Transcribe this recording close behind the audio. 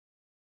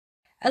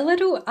A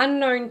little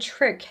unknown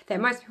trick that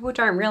most people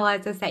don't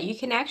realize is that you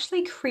can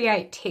actually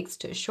create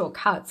text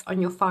shortcuts on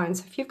your phone.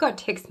 So if you've got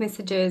text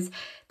messages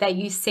that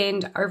you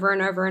send over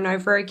and over and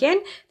over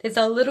again, there's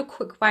a little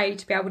quick way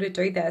to be able to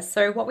do this.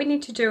 So what we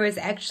need to do is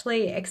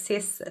actually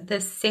access the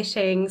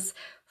settings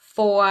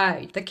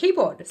for the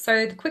keyboard.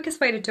 So the quickest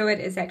way to do it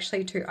is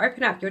actually to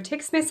open up your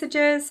text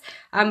messages,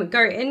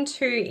 go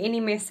into any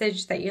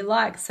message that you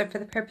like. So for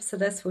the purpose of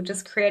this, we'll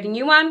just create a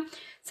new one.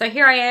 So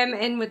here I am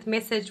in with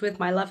message with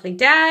my lovely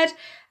dad.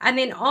 And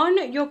then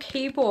on your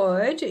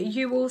keyboard,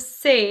 you will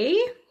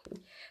see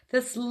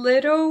this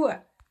little,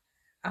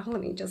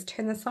 let me just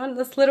turn this on,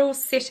 this little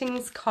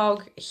settings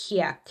cog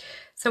here.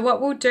 So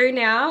what we'll do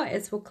now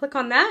is we'll click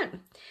on that.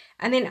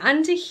 And then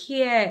under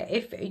here,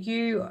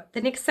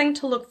 the next thing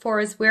to look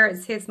for is where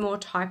it says more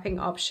typing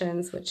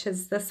options, which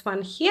is this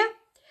one here.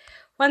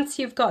 Once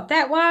you've got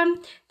that one,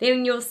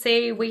 then you'll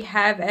see we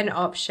have an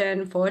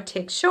option for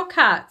text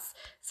shortcuts.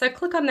 So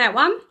click on that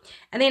one,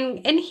 and then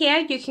in here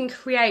you can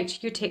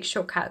create your text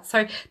shortcuts.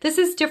 So this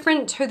is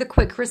different to the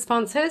quick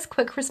responses.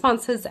 Quick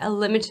responses are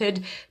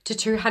limited to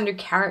 200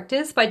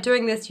 characters. By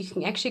doing this, you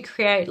can actually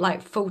create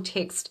like full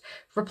text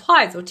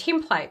replies or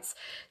templates.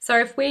 So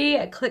if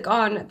we click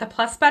on the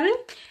plus button,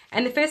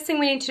 and the first thing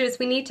we need to do is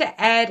we need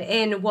to add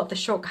in what the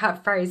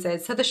shortcut phrase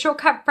is. So the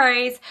shortcut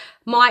phrase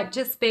might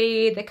just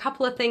be the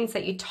couple of things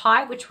that you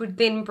type, which would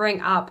then bring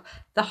up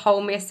the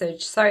whole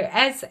message. So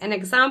as an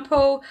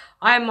example,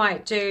 I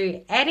might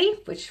do Addie,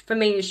 which for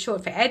me is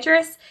short for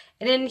address.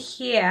 And in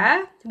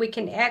here, we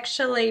can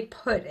actually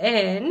put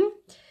in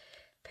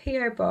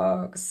PO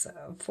Box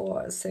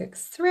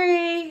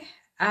 463.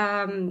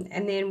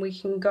 And then we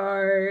can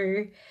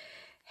go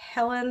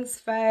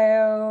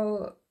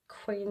Helensvale,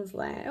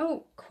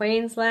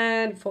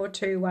 Queensland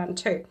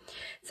 4212.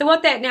 So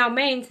what that now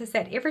means is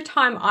that every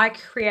time I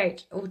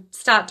create or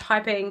start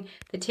typing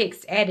the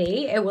text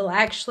Addie, it will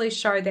actually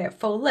show that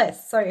full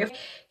list. So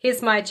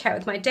here's my chat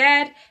with my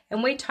dad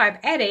and we type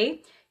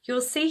Addie,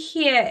 you'll see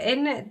here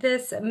in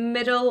this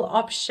middle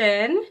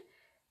option,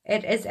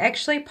 it is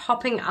actually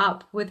popping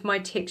up with my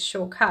text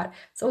shortcut.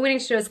 So all we need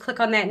to do is click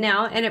on that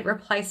now and it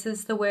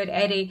replaces the word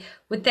Addie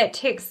with that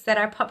text that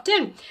I popped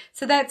in.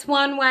 So that's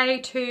one way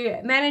to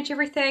manage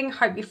everything.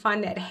 Hope you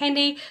find that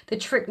handy. The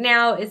trick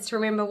now is to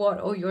remember what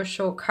all your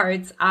short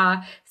codes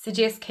are.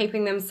 Suggest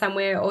keeping them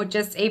somewhere or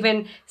just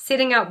even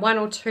setting up one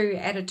or two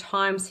at a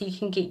time so you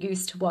can get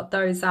used to what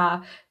those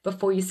are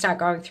before you start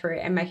going through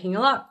and making a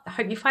lot. I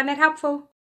hope you find that helpful.